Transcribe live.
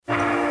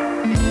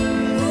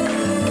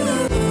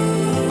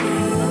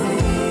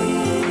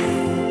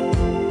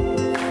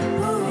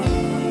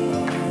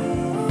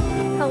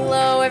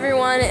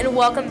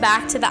welcome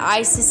back to the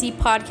iSissy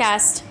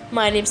podcast.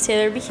 My name's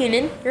Taylor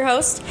Buchanan, your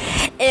host,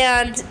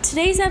 and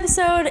today's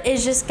episode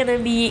is just going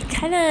to be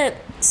kind of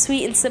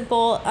sweet and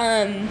simple.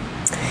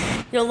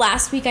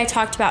 Last week I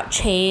talked about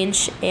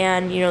change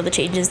and, the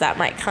changes that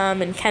might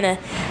come and kind of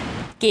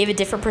gave a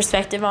different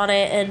perspective on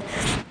it, and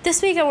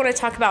this week I want to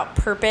talk about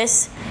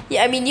purpose.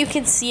 Yeah, you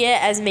can see it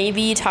as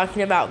maybe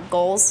talking about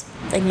goals,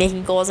 like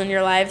making goals in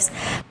your lives,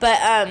 but,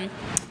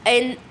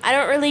 and I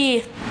don't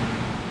really...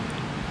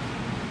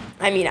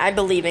 I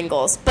believe in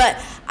goals, but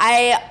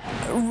I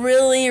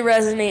really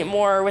resonate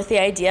more with the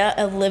idea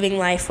of living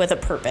life with a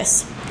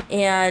purpose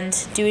and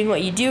doing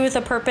what you do with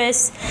a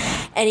purpose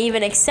and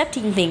even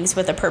accepting things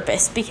with a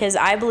purpose, because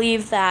I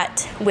believe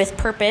that with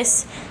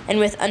purpose and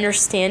with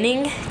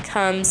understanding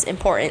comes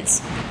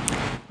importance,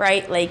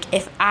 right? Like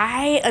if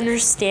I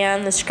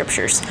understand the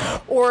scriptures,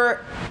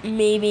 or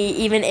maybe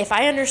even if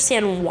I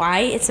understand why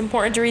it's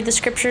important to read the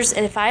scriptures,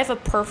 and if I have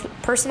a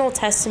personal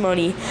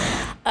testimony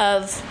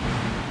of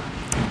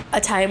a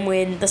time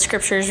when the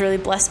scriptures really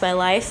blessed my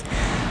life,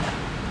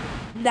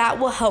 that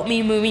will help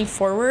me moving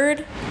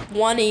forward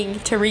wanting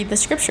to read the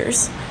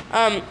scriptures.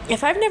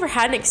 If I've never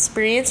had an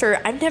experience, or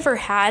I've never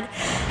had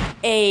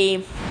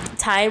a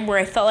time where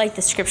I felt like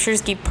the scriptures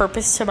gave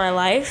purpose to my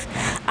life,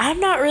 I'm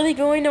not really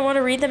going to want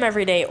to read them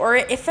every day. Or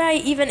if I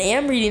even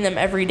am reading them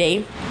every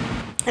day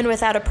and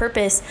without a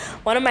purpose,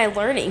 what am I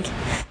learning?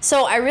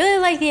 So I really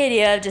like the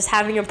idea of just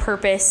having a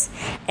purpose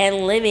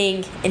and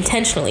living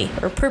intentionally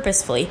or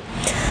purposefully.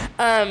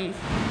 And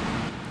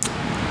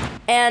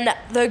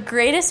the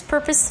greatest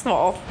purpose of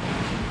all,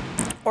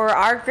 or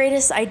our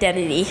greatest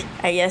identity,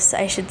 I guess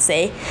I should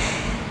say,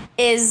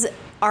 is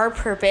our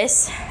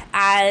purpose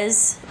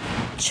as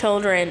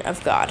children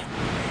of God.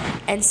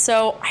 And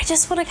so I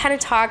just want to kind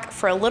of talk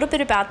for a little bit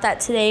about that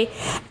today,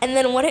 and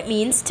then what it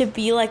means to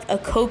be like a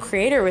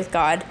co-creator with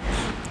God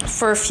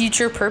for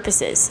future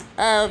purposes.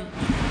 I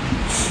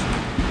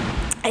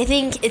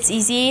think it's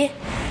easy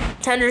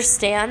to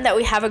understand that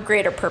we have a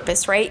greater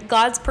purpose, right?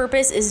 God's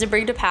purpose is to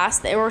bring to pass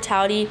the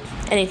immortality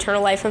and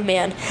eternal life of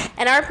man.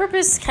 And our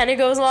purpose kind of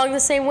goes along the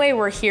same way.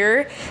 We're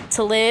here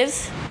to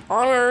live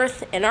on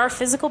earth in our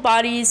physical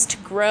bodies, to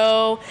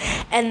grow,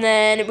 and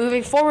then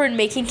moving forward,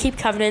 keep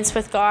covenants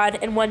with God,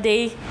 and one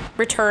day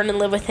return and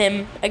live with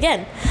Him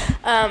again.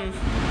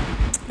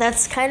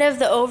 That's kind of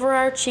the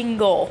overarching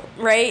goal,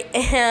 right?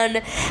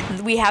 And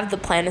we have the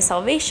plan of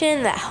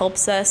salvation that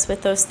helps us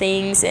with those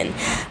things and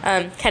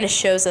kind of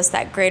shows us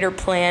that greater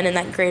plan and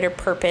that greater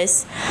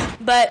purpose,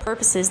 but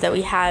purposes that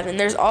we have. And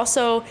there's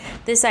also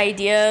this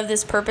idea of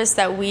this purpose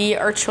that we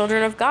are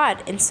children of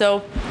God. And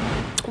so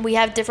we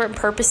have different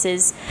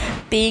purposes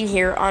being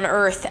here on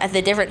earth at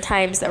the different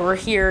times that we're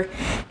here.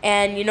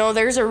 And,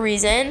 there's a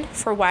reason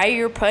for why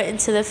you're put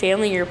into the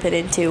family you're put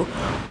into,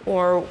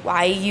 or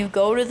why you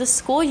go to the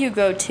school you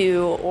go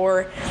to,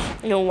 or,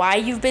 why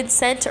you've been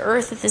sent to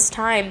earth at this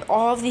time.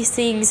 All of these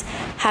things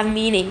have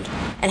meaning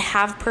and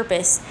have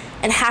purpose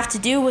and have to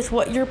do with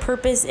what your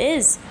purpose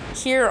is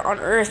here on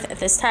earth at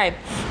this time.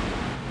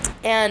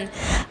 And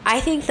I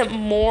think the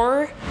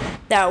more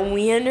that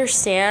we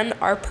understand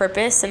our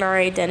purpose and our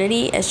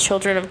identity as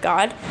children of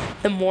God,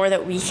 the more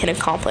that we can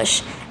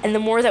accomplish and the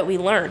more that we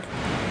learn.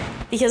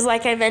 Because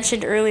like I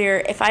mentioned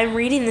earlier, if I'm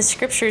reading the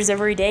scriptures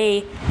every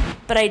day,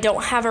 but I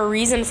don't have a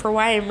reason for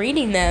why I'm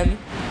reading them,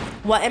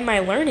 what am I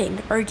learning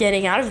or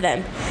getting out of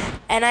them?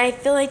 And I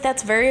feel like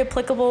that's very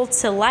applicable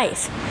to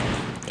life.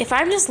 If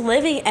I'm just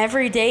living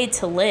every day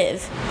to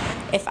live,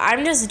 if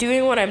I'm just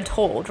doing what I'm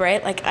told,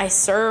 right? Like I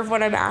serve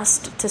when I'm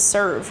asked to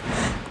serve.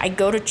 I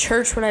go to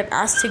church when I'm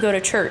asked to go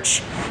to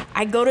church.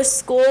 I go to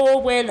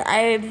school when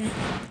I'm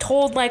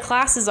told my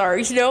classes are,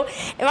 if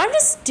I'm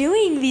just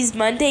doing these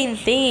mundane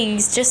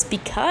things just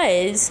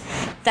because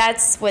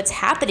that's what's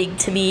happening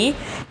to me,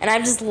 and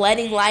I'm just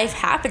letting life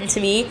happen to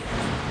me,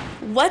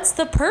 what's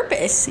the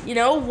purpose?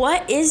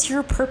 What is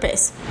your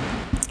purpose?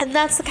 And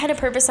that's the kind of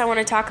purpose I want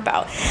to talk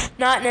about.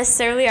 Not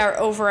necessarily our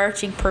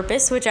overarching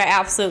purpose, which I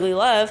absolutely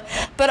love,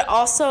 but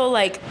also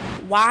like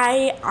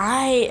why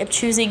I am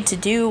choosing to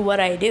do what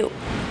I do.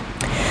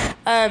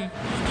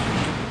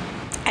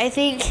 I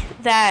think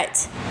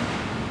that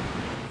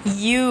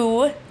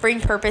you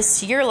bring purpose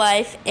to your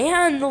life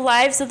and the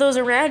lives of those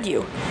around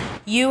you.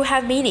 You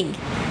have meaning.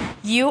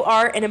 You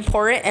are an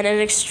important and an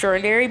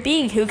extraordinary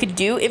being who can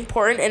do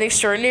important and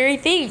extraordinary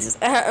things.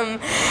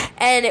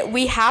 And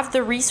we have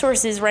the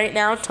resources right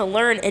now to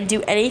learn and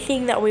do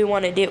anything that we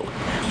want to do.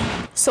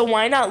 So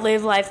why not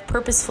live life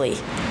purposefully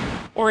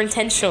or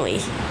intentionally?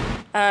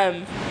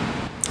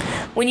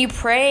 When you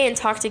pray and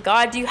talk to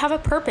God, do you have a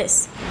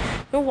purpose?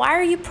 Why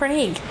are you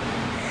praying?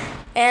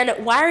 And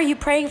why are you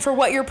praying for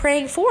what you're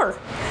praying for?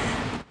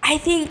 I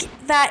think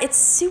that it's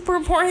super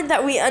important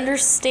that we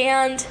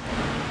understand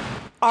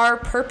our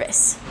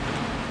purpose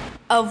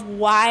of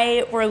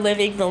why we're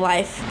living the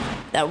life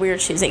that we're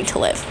choosing to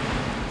live.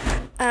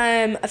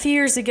 A few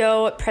years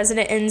ago,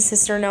 President and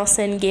Sister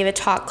Nelson gave a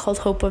talk called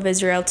Hope of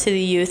Israel to the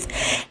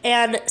youth.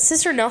 And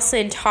Sister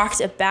Nelson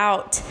talked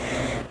about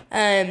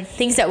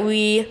things that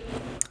we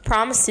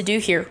promised to do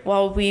here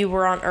while we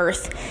were on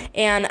earth.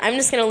 And I'm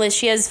just going to list,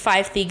 she has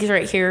 5 things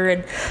right here,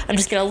 and I'm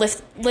just going to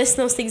list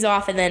those things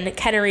off and then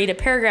kind of read a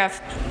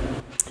paragraph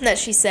that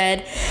she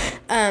said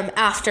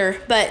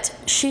after. But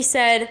she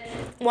said,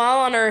 while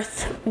on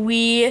earth,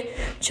 we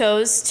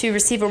chose to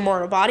receive a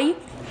mortal body.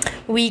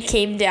 We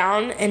came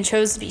down and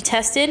chose to be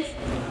tested.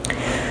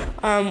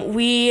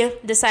 We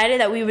decided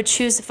that we would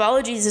choose to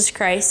follow Jesus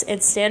Christ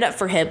and stand up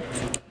for him,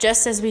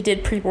 just as we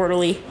did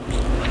premortally.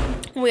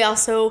 We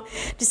also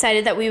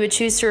decided that we would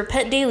choose to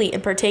repent daily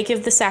and partake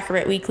of the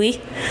sacrament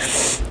weekly.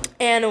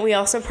 And we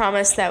also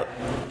promised that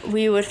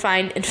we would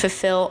find and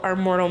fulfill our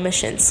mortal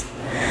missions.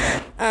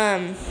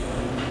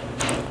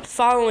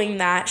 Following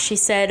that, she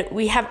said,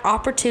 we have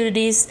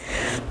opportunities,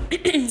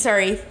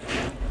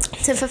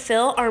 to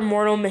fulfill our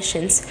mortal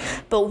missions,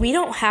 but we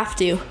don't have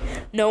to.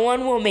 No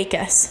one will make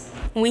us.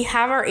 We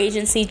have our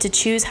agency to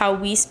choose how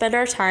we spend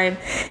our time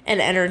and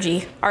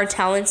energy, our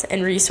talents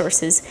and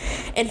resources.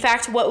 In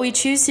fact, what we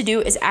choose to do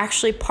is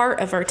actually part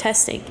of our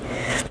testing.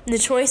 The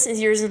choice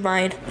is yours and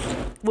mine.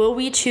 Will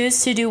we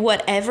choose to do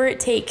whatever it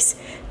takes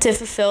to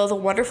fulfill the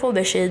wonderful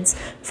missions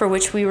for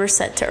which we were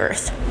sent to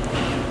earth?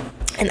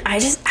 And I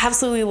just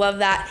absolutely love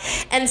that.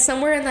 And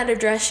somewhere in that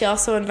address, she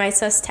also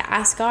invites us to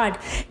ask God,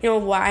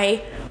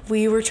 why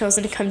we were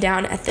chosen to come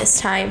down at this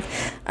time.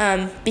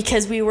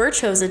 Because we were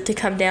chosen to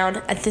come down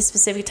at this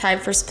specific time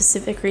for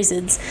specific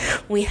reasons.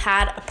 We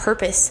had a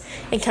purpose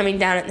in coming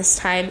down at this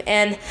time.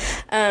 And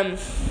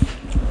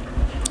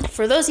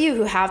for those of you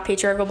who have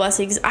patriarchal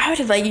blessings, I would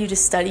invite you to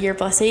study your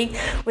blessing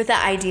with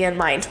that idea in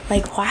mind.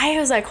 Like, why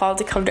was I called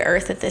to come to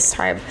earth at this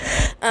time?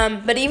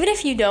 But even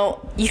if you don't,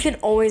 you can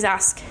always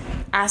ask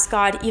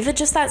God, even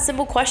just that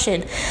simple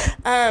question.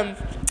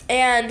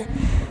 And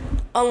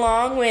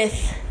along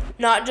with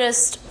not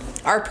just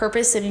our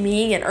purpose in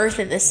being on earth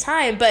at this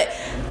time, but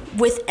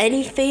with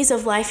any phase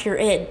of life you're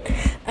in.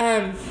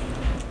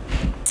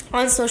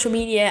 On social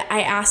media,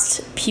 I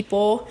asked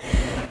people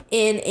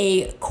in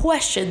a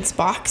questions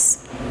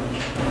box,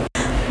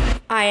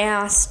 I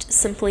asked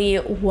simply,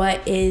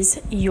 what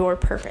is your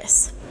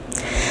purpose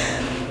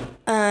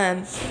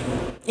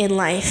in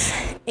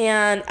life?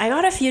 And I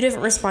got a few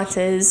different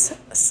responses,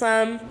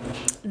 some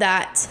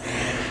that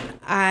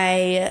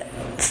I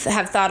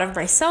have thought of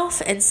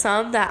myself and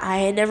some that I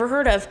had never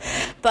heard of.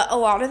 But a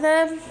lot of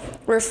them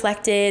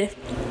reflected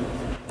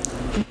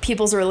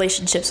people's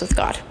relationships with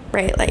God,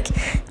 right? Like,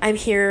 I'm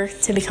here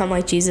to become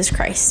like Jesus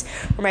Christ,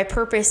 or my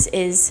purpose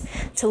is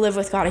to live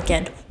with God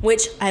again,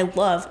 which I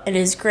love and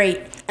is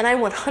great, and I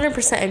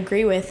 100%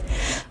 agree with.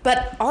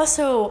 But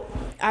also,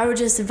 I would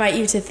just invite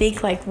you to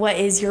think, like, what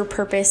is your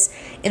purpose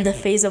in the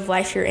phase of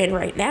life you're in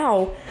right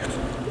now,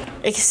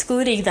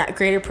 excluding that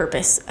greater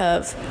purpose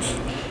of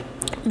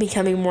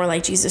becoming more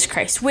like Jesus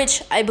Christ,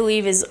 which I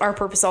believe is our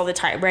purpose all the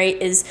time, right?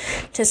 Is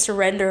to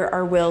surrender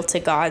our will to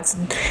God's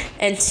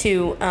and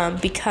to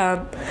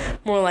become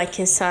more like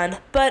his son.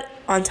 But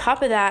on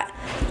top of that,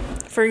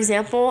 for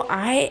example,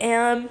 I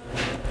am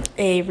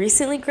a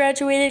recently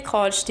graduated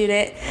college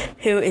student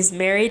who is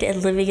married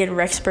and living in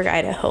Rexburg,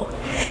 Idaho.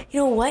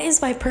 What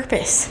is my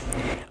purpose?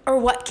 Or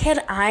what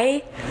can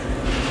I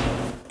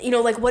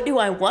what do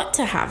I want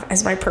to have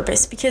as my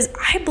purpose? Because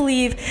I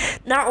believe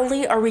not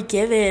only are we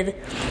given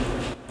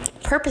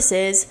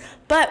purposes,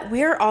 but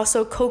we're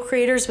also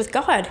co-creators with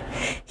God.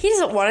 He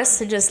doesn't want us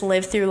to just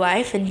live through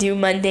life and do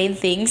mundane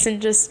things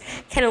and just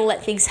kind of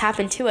let things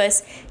happen to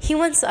us. He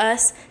wants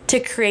us to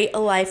create a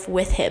life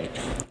with him.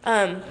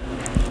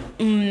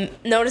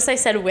 Notice I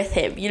said with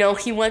him.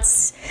 He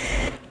wants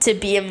to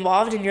be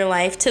involved in your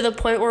life to the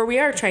point where we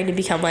are trying to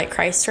become like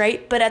Christ,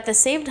 right? But at the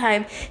same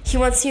time, he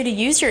wants you to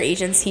use your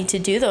agency to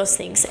do those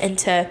things and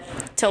to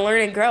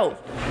learn and grow.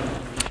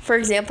 For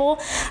example,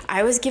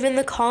 I was given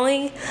the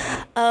calling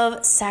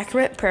of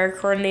sacrament prayer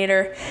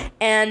coordinator,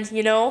 and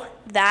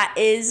that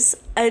is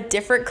a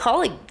different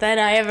calling than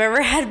I have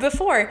ever had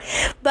before.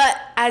 But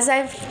as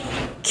I've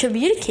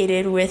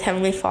communicated with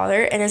Heavenly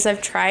Father and as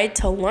I've tried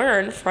to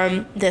learn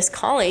from this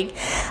calling,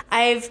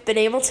 I've been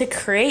able to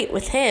create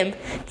with him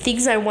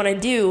things I want to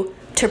do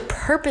to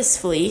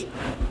purposefully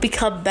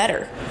become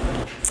better.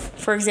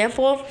 For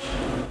example,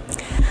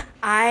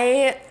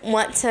 I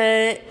want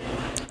to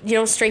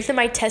strengthen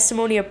my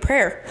testimony of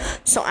prayer.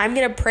 So I'm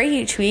going to pray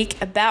each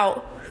week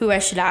about who I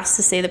should ask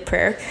to say the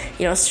prayer,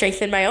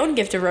 strengthen my own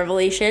gift of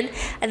revelation.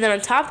 And then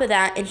on top of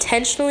that,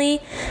 intentionally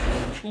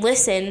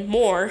listen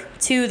more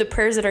to the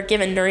prayers that are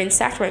given during the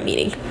sacrament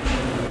meeting.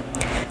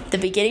 The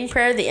beginning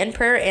prayer, the end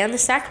prayer, and the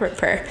sacrament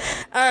prayer.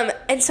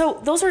 And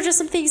so those are just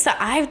some things that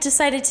I've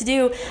decided to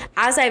do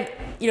as I've,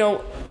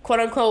 quote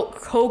unquote,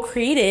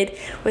 co-created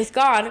with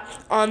God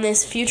on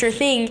this future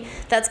thing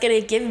that's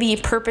going to give me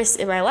purpose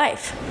in my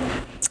life.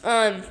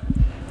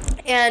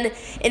 And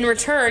in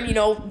return,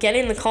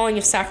 getting the calling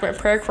of sacrament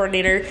prayer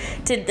coordinator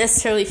didn't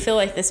necessarily feel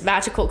like this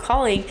magical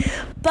calling,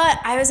 but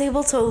I was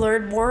able to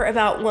learn more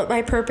about what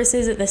my purpose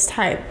is at this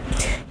time.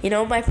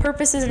 My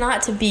purpose is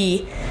not to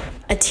be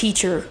a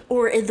teacher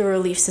or in the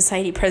Relief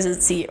Society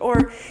presidency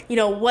or,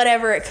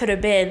 whatever it could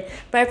have been.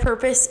 My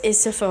purpose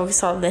is to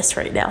focus on this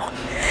right now.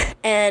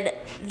 And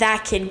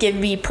that can give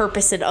me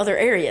purpose in other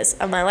areas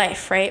of my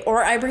life, right?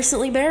 Or I'm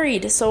recently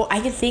married, so I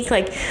can think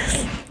like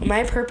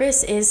my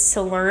purpose is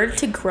to learn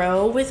to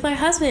grow with my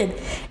husband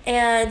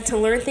and to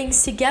learn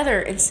things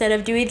together instead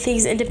of doing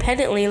things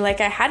independently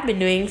like I had been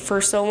doing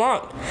for so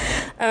long.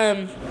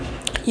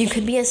 You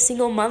could be a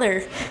single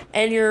mother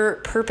and your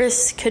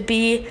purpose could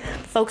be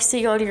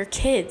focusing on your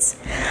kids.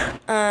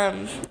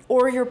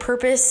 Or your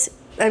purpose,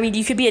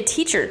 you could be a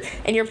teacher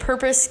and your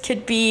purpose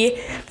could be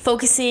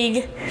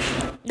focusing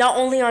not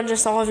only on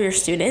just all of your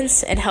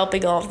students and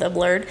helping all of them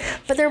learn,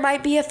 but there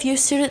might be a few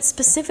students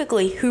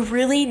specifically who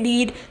really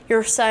need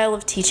your style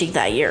of teaching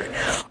that year.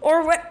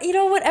 Or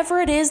whatever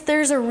it is,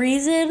 there's a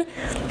reason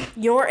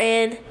you're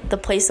in the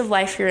place of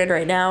life you're in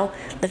right now,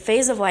 the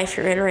phase of life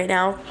you're in right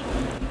now.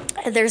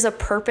 And there's a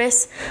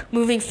purpose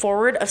moving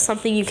forward of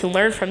something you can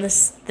learn from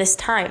this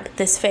time,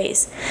 this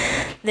phase.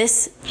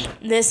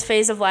 This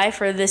phase of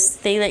life or this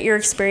thing that you're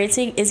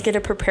experiencing is going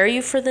to prepare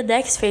you for the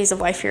next phase of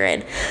life you're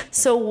in.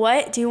 So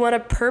what do you want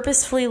to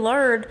purposefully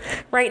learn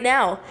right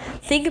now?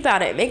 Think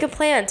about it. Make a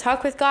plan.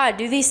 Talk with God.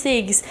 Do these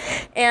things.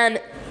 And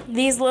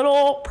these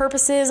little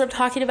purposes I'm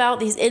talking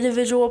about, these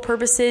individual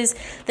purposes,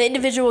 the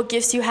individual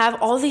gifts you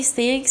have, all these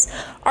things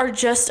are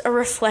just a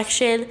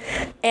reflection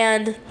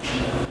and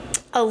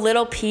a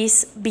little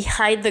piece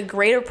behind the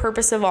greater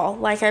purpose of all.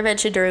 Like I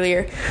mentioned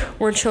earlier,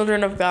 we're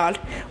children of God.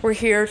 We're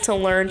here to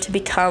learn to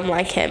become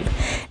like Him.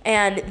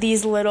 And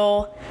these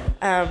little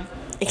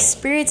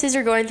experiences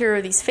you're going through,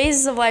 or these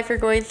phases of life you're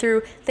going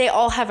through, they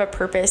all have a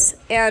purpose.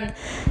 And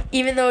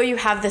even though you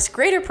have this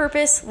greater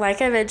purpose,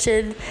 like I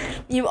mentioned,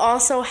 you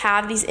also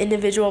have these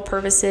individual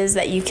purposes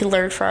that you can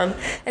learn from.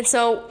 And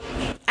so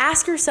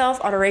ask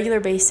yourself on a regular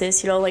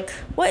basis,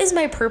 what is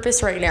my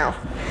purpose right now?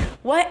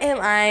 What am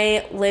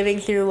I living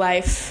through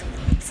life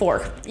for?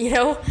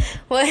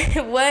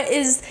 What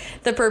is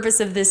the purpose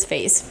of this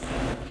phase?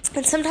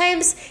 And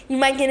sometimes you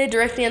might get a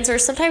direct answer,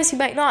 sometimes you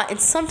might not, and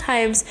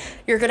sometimes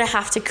you're going to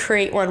have to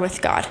create one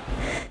with God.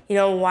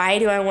 Why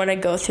do I want to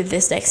go through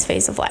this next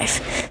phase of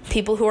life?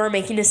 People who are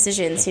making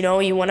decisions,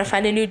 you want to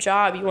find a new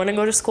job, you want to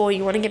go to school,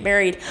 you want to get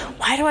married.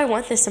 Why do I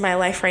want this in my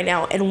life right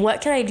now? And what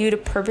can I do to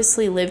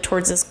purposely live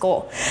towards this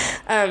goal?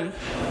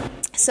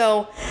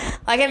 So,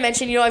 like I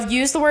mentioned, I've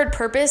used the word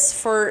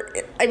purpose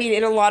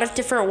in a lot of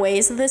different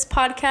ways in this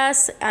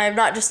podcast. I'm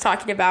not just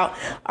talking about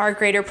our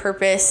greater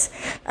purpose,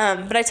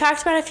 but I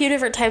talked about a few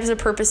different types of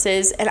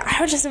purposes, and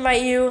I would just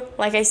invite you,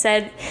 like I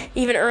said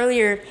even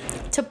earlier,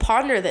 to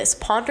ponder this.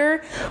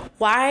 Ponder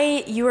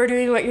why you are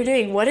doing what you're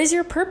doing. What is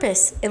your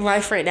purpose in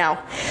life right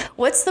now?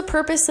 What's the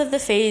purpose of the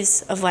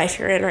phase of life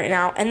you're in right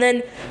now? And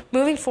then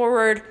moving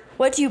forward,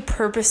 what do you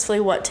purposefully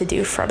want to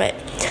do from it?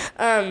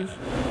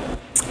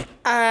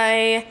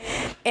 I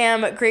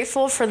am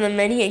grateful for the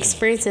many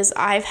experiences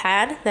I've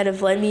had that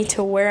have led me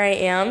to where I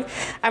am.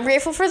 I'm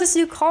grateful for this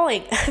new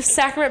calling of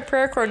Sacrament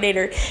Prayer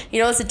Coordinator.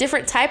 It's a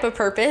different type of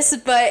purpose,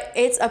 but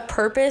it's a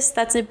purpose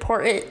that's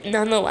important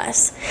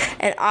nonetheless.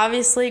 And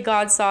obviously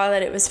God saw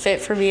that it was fit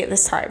for me at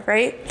this time,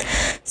 right?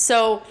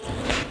 So,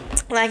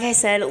 like I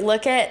said,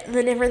 look at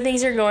the different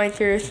things you're going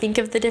through. Think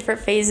of the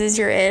different phases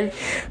you're in.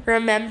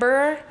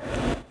 Remember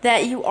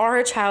that you are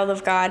a child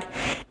of God.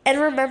 And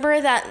remember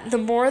that the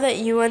more that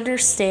you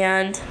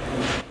understand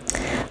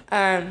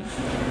and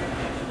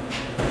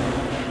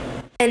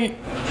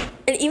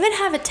even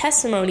have a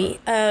testimony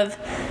of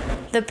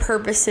the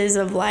purposes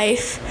of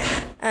life,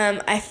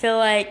 I feel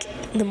like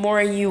the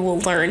more you will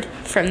learn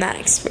from that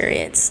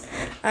experience.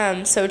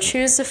 So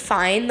choose to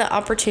find the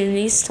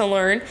opportunities to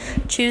learn,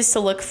 choose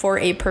to look for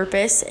a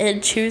purpose,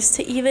 and choose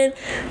to even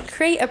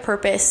create a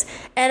purpose.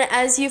 And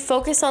as you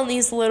focus on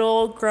these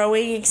little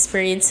growing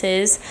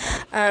experiences,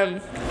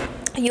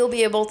 you'll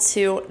be able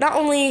to not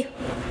only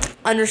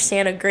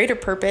understand a greater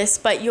purpose,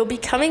 but you'll be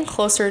coming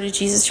closer to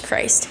Jesus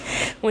Christ.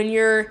 When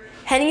you're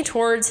heading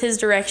towards His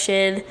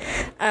direction,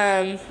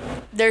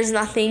 there's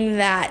nothing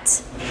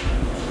that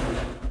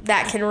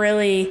can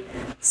really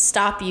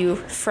stop you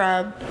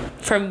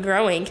from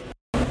growing.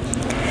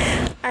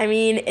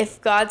 If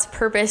God's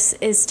purpose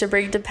is to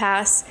bring to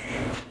pass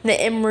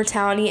the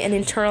immortality and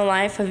eternal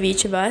life of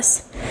each of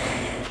us,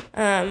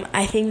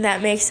 I think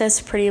that makes us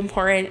pretty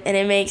important, and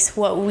it makes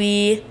what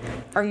we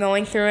are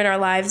going through in our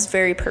lives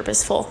very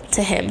purposeful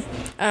to Him.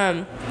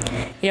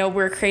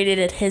 We're created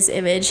in His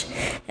image,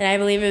 and I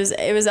believe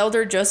it was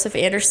Elder Joseph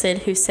Anderson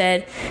who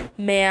said,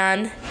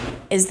 "Man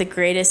is the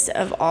greatest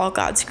of all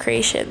God's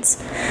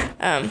creations."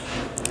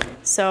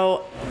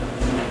 So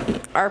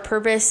our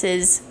purpose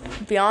is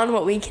beyond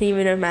what we can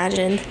even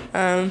imagine,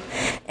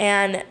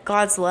 and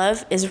God's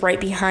love is right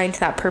behind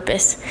that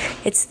purpose.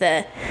 It's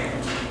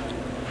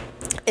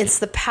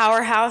the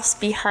powerhouse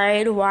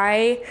behind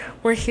why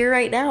we're here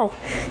right now.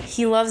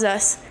 He loves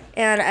us.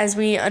 And as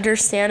we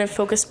understand and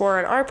focus more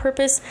on our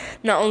purpose,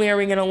 not only are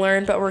we going to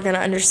learn, but we're going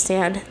to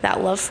understand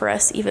that love for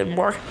us even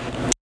more.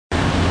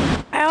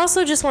 I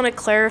also just want to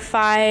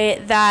clarify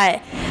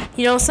that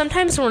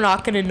Sometimes we're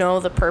not going to know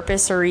the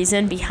purpose or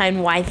reason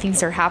behind why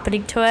things are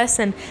happening to us,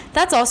 and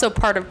that's also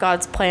part of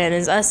God's plan,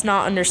 is us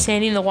not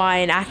understanding the why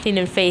and acting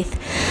in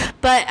faith.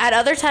 But at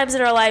other times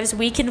in our lives,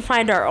 we can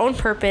find our own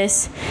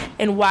purpose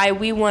and why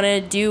we want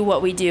to do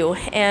what we do.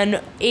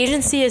 And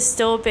agency is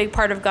still a big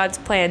part of God's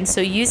plan,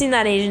 so using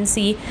that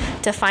agency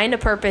to find a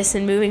purpose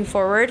and moving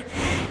forward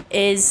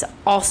is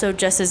also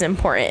just as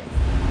important.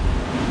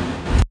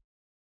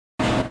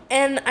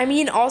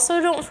 And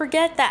also don't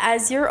forget that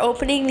as you're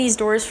opening these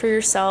doors for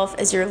yourself,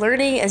 as you're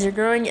learning, as you're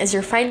growing, as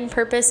you're finding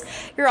purpose,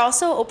 you're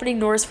also opening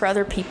doors for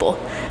other people,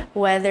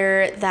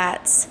 whether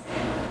that's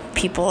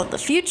people in the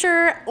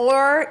future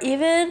or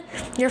even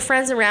your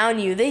friends around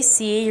you. They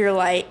see your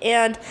light,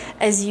 and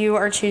as you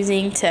are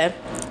choosing to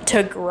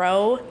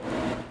grow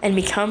and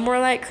become more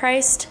like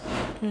Christ,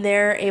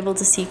 they're able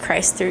to see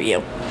Christ through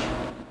you.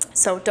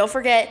 So don't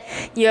forget,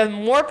 you have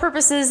more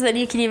purposes than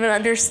you can even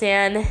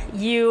understand.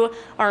 You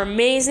are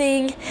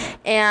amazing,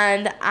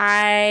 and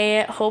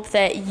I hope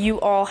that you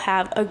all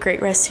have a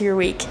great rest of your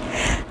week.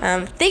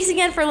 Thanks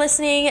again for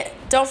listening.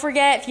 Don't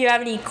forget, if you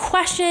have any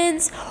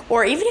questions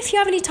or even if you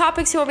have any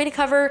topics you want me to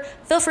cover,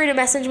 feel free to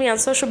message me on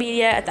social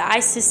media at the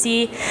Eyes to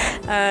See.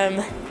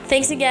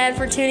 Thanks again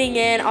for tuning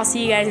in. I'll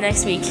see you guys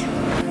next week.